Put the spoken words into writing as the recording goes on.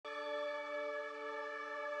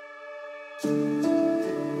Thank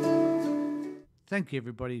you,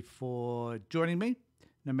 everybody, for joining me,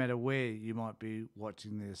 no matter where you might be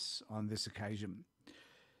watching this on this occasion.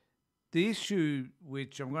 The issue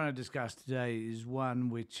which I'm going to discuss today is one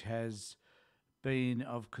which has been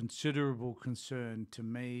of considerable concern to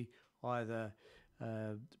me, either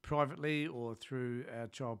privately or through our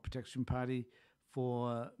Child Protection Party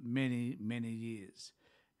for many, many years.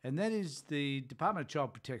 And that is the Department of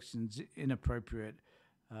Child Protection's inappropriate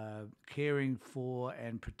caring for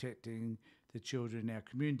and protecting the children in our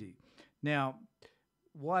community. Now,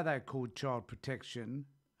 why they're called child protection,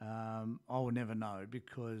 I will never know,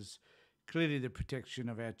 because clearly the protection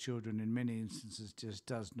of our children in many instances just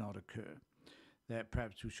does not occur. That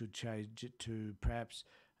perhaps we should change it to perhaps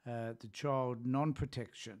the Child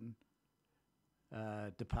Non-Protection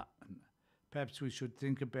Department. Perhaps we should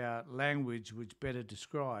think about language which better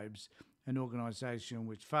describes an organisation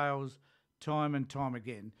which fails time and time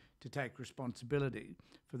again to take responsibility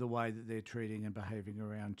for the way that they're treating and behaving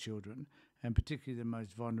around children, and particularly the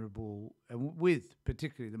most vulnerable, and with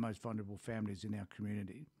particularly the most vulnerable families in our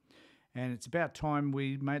community. And it's about time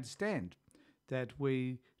we made a stand, that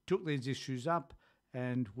we took these issues up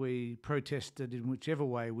and we protested in whichever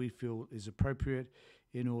way we feel is appropriate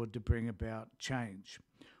in order to bring about change.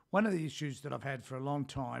 One of the issues that I've had for a long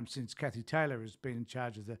time, since Kathy Taylor has been in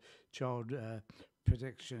charge of the child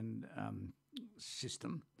protection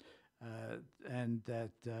system, and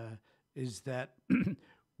that is that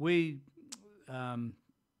we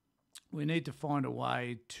need to find a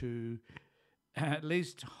way to at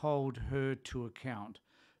least hold her to account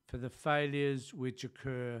for the failures which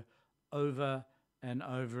occur over and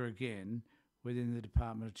over again within the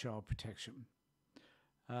Department of Child Protection.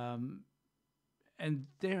 And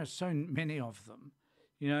there are so many of them.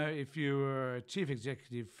 You know, if you were a chief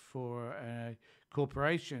executive for a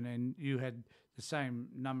corporation and you had the same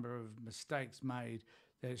number of mistakes made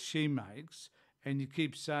that she makes, and you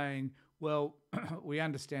keep saying, well, we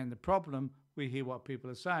understand the problem, we hear what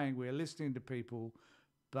people are saying, we're listening to people,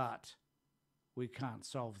 but we can't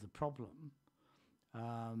solve the problem,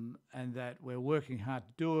 and that we're working hard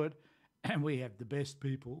to do it, and we have the best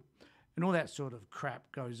people, and all that sort of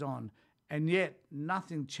crap goes on. And yet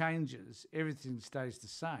nothing changes, everything stays the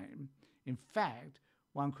same. In fact,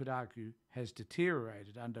 one could argue has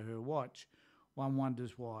deteriorated under her watch. One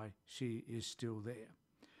wonders why she is still there.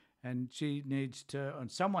 And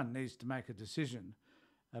someone needs to make a decision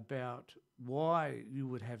about why you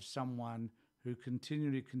would have someone who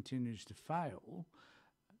continues to fail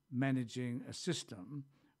managing a system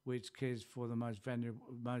which cares for the most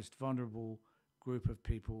vulnerable group of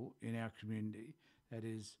people in our community, that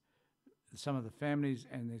is, some of the families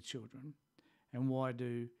and their children. And why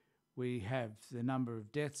do we have the number of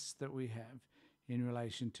deaths that we have in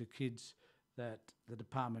relation to kids that the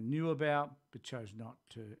department knew about but chose not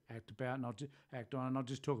to act on? And I'll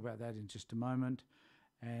just talk about that in just a moment.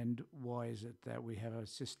 And why is it that we have a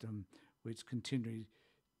system which continually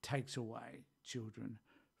takes away children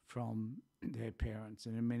from their parents,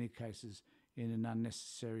 and in many cases in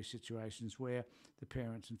unnecessary situations where the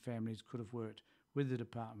parents and families could have worked with the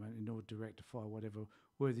department in order to rectify whatever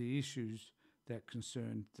were the issues that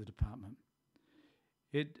concerned the department.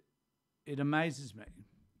 It amazes me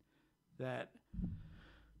that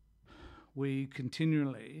we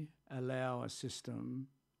continually allow a system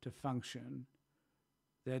to function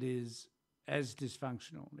that is as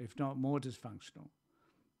dysfunctional, if not more dysfunctional,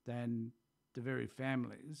 than the very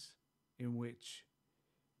families in which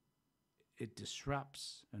it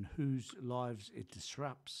disrupts and whose lives it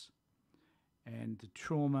disrupts, and the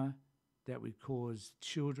trauma that we cause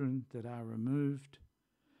children that are removed,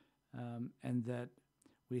 and that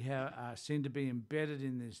we seem to be embedded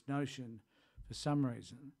in this notion for some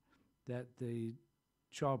reason that the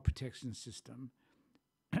child protection system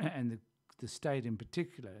and the state in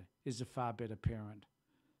particular is a far better parent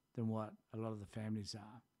than what a lot of the families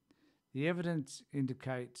are. The evidence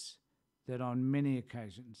indicates that on many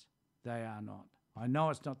occasions they are not. I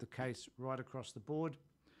know it's not the case right across the board,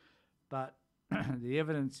 but the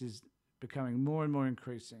evidence is becoming more and more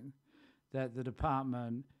increasing that the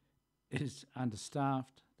department is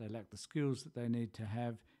understaffed, they lack the skills that they need to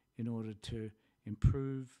have in order to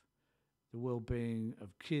improve the well-being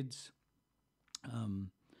of kids.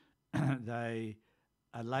 They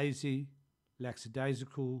are lazy,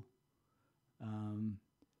 lackadaisical,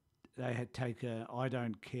 they take a I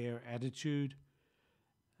don't care attitude.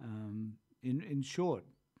 In short,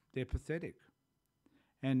 they're pathetic.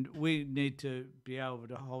 And we need to be able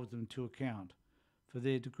to hold them to account for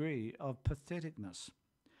their degree of patheticness.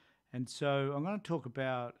 And so I'm going to talk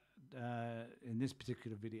about, in this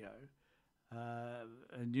particular video,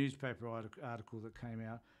 a newspaper article that came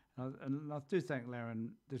out. And I do thank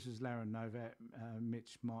this is Larry Novak,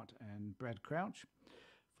 Mitch Mott and Brad Crouch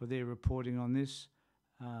for their reporting on this,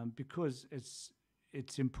 because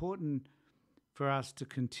it's important for us to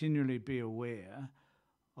continually be aware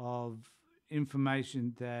of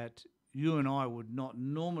information that you and I would not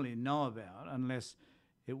normally know about unless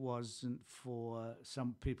it wasn't for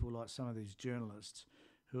some people like some of these journalists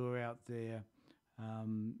who are out there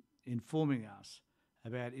informing us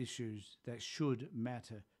about issues that should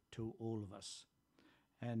matter to all of us.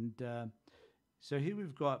 And so here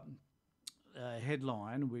we've got a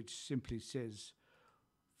headline which simply says,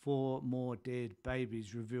 4 more dead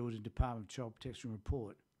babies revealed in Department of Child Protection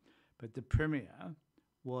report, but the Premier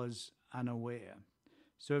was unaware.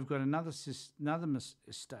 So we've got another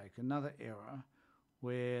mistake, another error,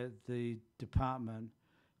 where the department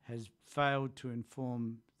has failed to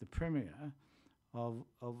inform the Premier of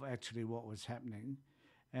actually what was happening.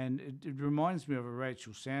 And it reminds me of a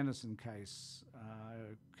Rachel Sanderson case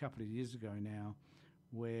a couple of years ago now,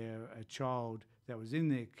 where a child that was in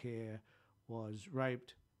their care was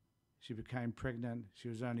raped. She became pregnant. She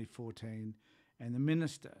was only 14, and the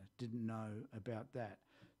minister didn't know about that.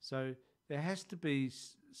 So there has to be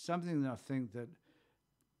something that I think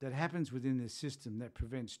that happens within this system that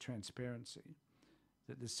prevents transparency,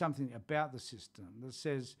 that there's something about the system that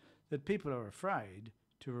says that people are afraid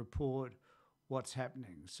to report what's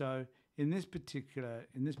happening. So in this particular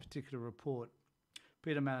report,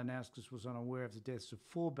 Peter Malinauskas was unaware of the deaths of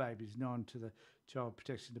 4 babies known to the Child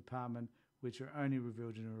Protection Department, which are only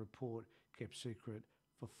revealed in a report kept secret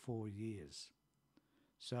for 4 years.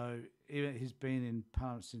 So he's been in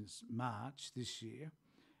Parliament since March this year,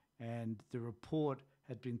 and the report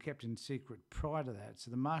had been kept in secret prior to that.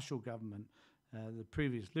 So the Marshall government, the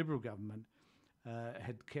previous Liberal government,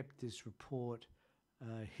 had kept this report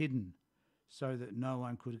hidden so that no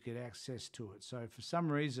one could get access to it. So for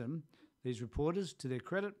some reason, these reporters, to their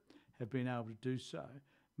credit, have been able to do so.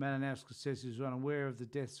 Malinauskas says he was unaware of the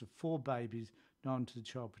deaths of 4 babies known to the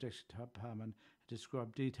Child Protection Department, and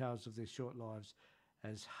described details of their short lives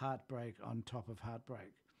as heartbreak on top of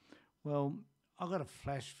heartbreak. Well, I've got a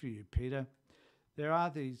flash for you, Peter. There are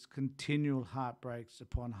these continual heartbreaks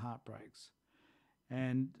upon heartbreaks.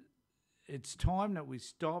 And it's time that we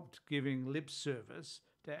stopped giving lip service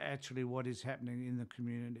to actually what is happening in the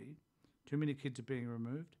community. Too many kids are being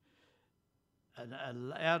removed.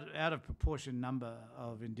 An out of proportion number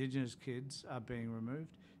of Indigenous kids are being removed.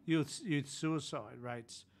 Youth suicide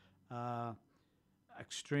rates are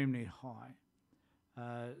extremely high.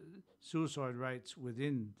 Suicide rates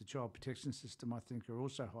within the child protection system, I think, are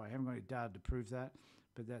also high. I haven't got any data to prove that,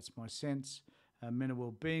 but that's my sense. Mental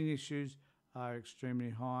wellbeing issues are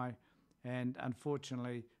extremely high, and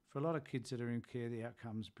unfortunately, for a lot of kids that are in care, the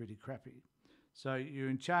outcome's pretty crappy. So you're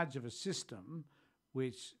in charge of a system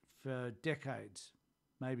which for decades,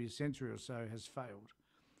 maybe a century or so, has failed,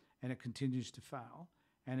 and it continues to fail,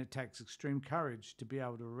 and it takes extreme courage to be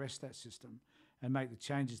able to arrest that system and make the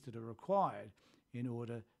changes that are required in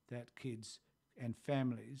order that kids and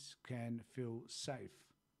families can feel safe.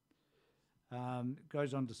 It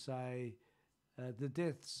goes on to say, the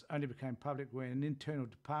deaths only became public when an internal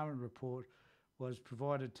department report was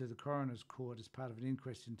provided to the coroner's court as part of an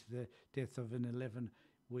inquest into the death of an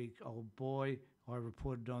 11-week-old boy. I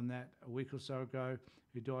reported on that a week or so ago,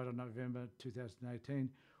 who died on November 2018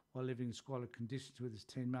 while living in squalid conditions with his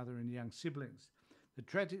teen mother and young siblings. The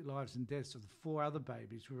tragic lives and deaths of the 4 other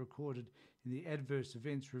babies were recorded in the Adverse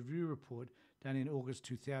Events Review Report done in August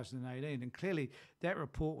 2018. And clearly that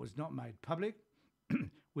report was not made public.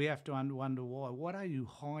 We have to wonder why. What are you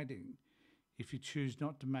hiding if you choose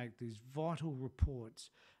not to make these vital reports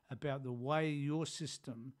about the way your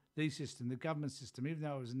system, the government system, even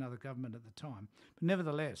though it was another government at the time, but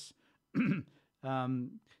nevertheless,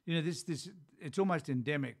 this it's almost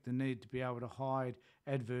endemic, the need to be able to hide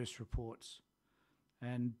adverse reports.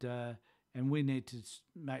 And we need to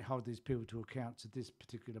hold these people to account so this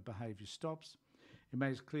particular behaviour stops. It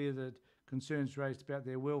makes clear that concerns raised about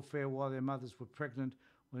their welfare while their mothers were pregnant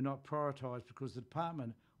were not prioritised because the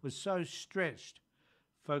department was so stretched,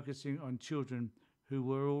 focusing on children who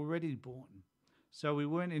were already born. So we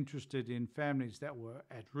weren't interested in families that were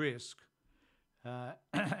at risk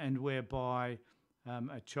and whereby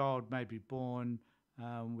a child may be born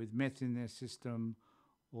with meth in their system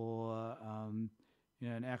or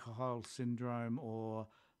an alcohol syndrome or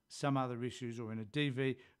some other issues, or in a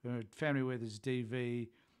DV, or a family where there's DV.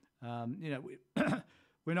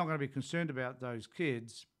 We're not going to be concerned about those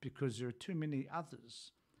kids because there are too many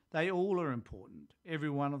others. They all are important,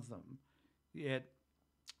 every one of them. Yet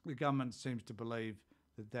the government seems to believe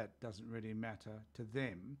that doesn't really matter to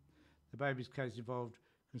them. The baby's case involved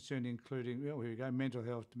concern including, well, here we go, mental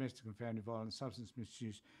health, domestic and family violence, substance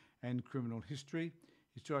misuse and criminal history.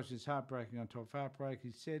 His choice is heartbreaking on top of heartbreak,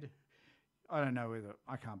 he said. I don't know whether,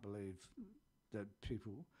 I can't believe that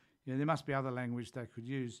people, there must be other language they could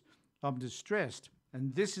use. I'm distressed,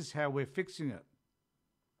 and this is how we're fixing it,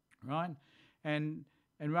 right? And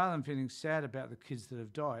rather than feeling sad about the kids that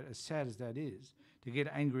have died, as sad as that is, to get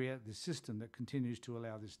angry at the system that continues to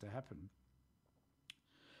allow this to happen.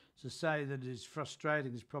 To say that it is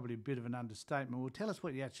frustrating is probably a bit of an understatement. Well, tell us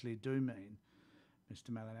what you actually do mean,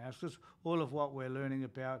 Mr. Malinauskas. All of what we're learning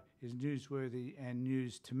about is newsworthy and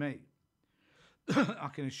news to me. I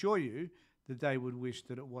can assure you that they would wish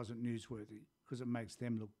that it wasn't newsworthy because it makes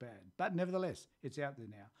them look bad. But nevertheless, it's out there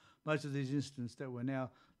now. Most of these incidents that we're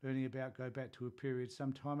now learning about go back to a period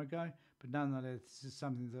some time ago, but nonetheless, this is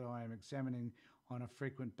something that I am examining on a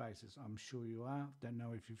frequent basis. I'm sure you are. Don't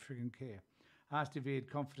know if you friggin' care. Asked if he had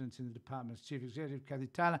confidence in the department's chief executive, Cathy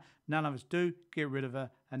Taylor. None of us do. Get rid of her.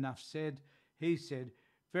 Enough said. He said,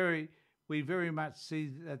 we very much see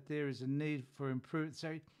that there is a need for improvement.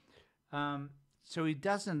 So he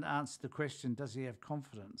doesn't answer the question, does he have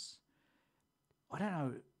confidence? I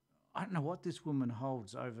don't know what this woman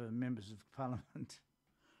holds over members of Parliament,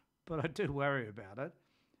 but I do worry about it.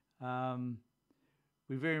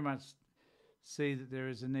 We very much see that there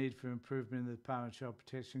is a need for improvement in the Department of Child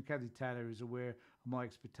Protection. Cathy Taylor is aware of my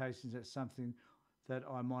expectations. That's something that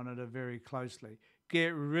I monitor very closely.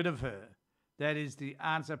 Get rid of her. That is the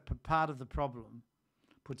answer, part of the problem.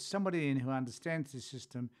 Put somebody in who understands the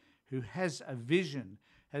system, who has a vision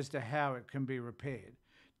as to how it can be repaired.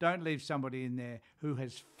 Don't leave somebody in there who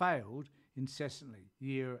has failed incessantly,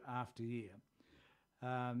 year after year.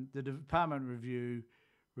 The department review,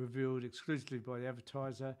 revealed exclusively by the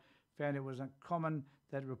Advertiser, found it was uncommon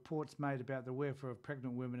that reports made about the welfare of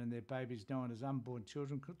pregnant women and their babies, known as unborn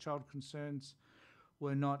children, child concerns,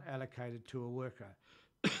 were not allocated to a worker.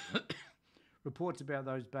 Reports about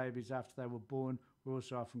those babies after they were born were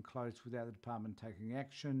also often closed without the department taking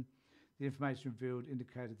action. The information revealed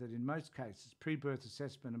indicated that in most cases, pre-birth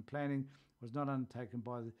assessment and planning was not undertaken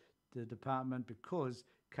by the department because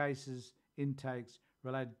cases, intakes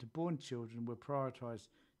related to born children were prioritised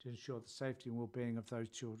to ensure the safety and well-being of those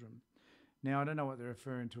children. Now, I don't know what they're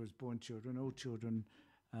referring to as born children. All children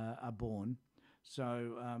are born.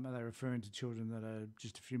 So are they referring to children that are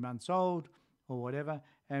just a few months old or whatever?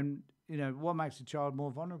 And, what makes a child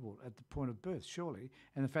more vulnerable at the point of birth, surely?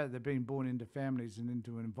 And the fact that they're being born into families and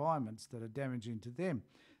into environments that are damaging to them,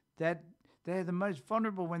 that they're the most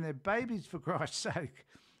vulnerable when they're babies, for Christ's sake.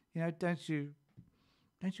 Don't you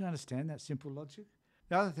understand that simple logic?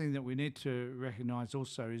 The other thing that we need to recognise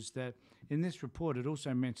also is that in this report it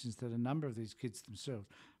also mentions that a number of these kids themselves,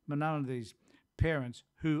 but none of these parents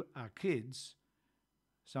who are kids,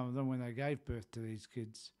 some of them when they gave birth to these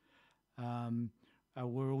kids,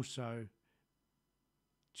 were also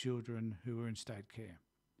children who were in state care.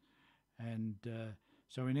 And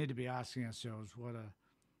so we need to be asking ourselves we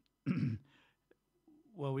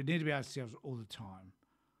need to be asking ourselves all the time,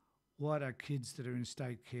 what are kids that are in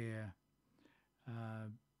state care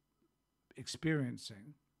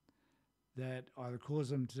experiencing that either cause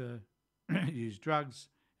them to use drugs,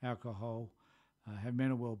 alcohol, have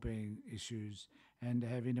mental well-being issues, and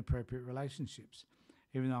have inappropriate relationships.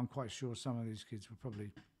 Even though I'm quite sure some of these kids were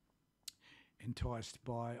probably enticed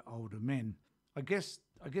by older men. I guess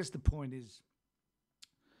the point is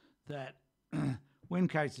that when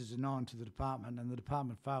cases are known to the department and the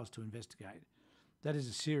department fails to investigate, that is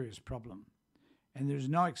a serious problem, and there is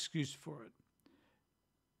no excuse for it.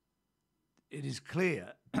 It is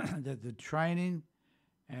clear that the training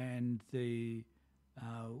and the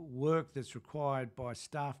work that's required by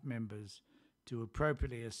staff members to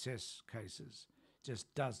appropriately assess cases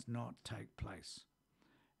just does not take place.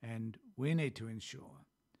 And we need to ensure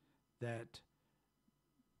that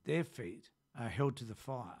their feet are held to the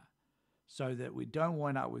fire so that we don't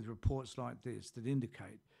wind up with reports like this that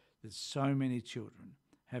indicate that so many children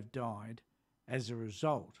have died as a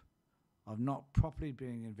result of not properly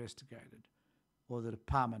being investigated, or the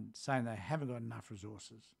department saying they haven't got enough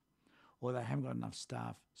resources, or they haven't got enough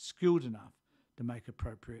staff skilled enough to make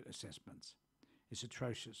appropriate assessments. It's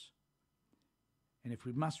atrocious. And if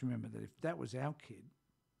we must remember that if that was our kid,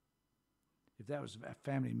 if that was a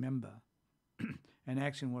family member and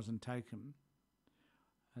action wasn't taken,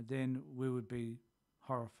 then we would be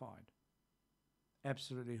horrified,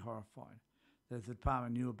 absolutely horrified, that the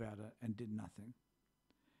department knew about it and did nothing.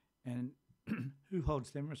 And who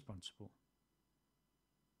holds them responsible?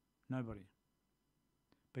 Nobody.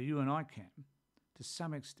 But you and I can, to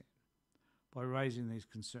some extent, by raising these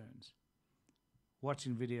concerns,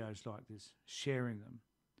 watching videos like this, sharing them,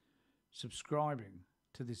 subscribing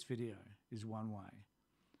to this video is one way.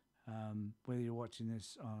 Whether you're watching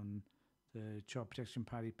this on the Child Protection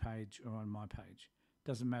Party page or on my page,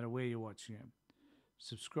 doesn't matter where you're watching it.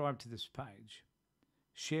 Subscribe to this page,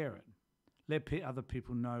 share it, let other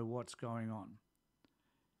people know what's going on.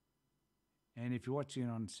 And if you're watching it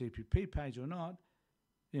on CPP page or not,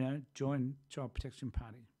 join Child Protection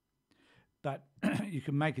Party. But you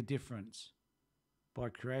can make a difference by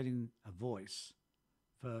creating a voice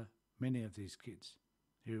for many of these kids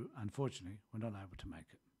who, unfortunately, were not able to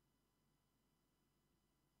make it.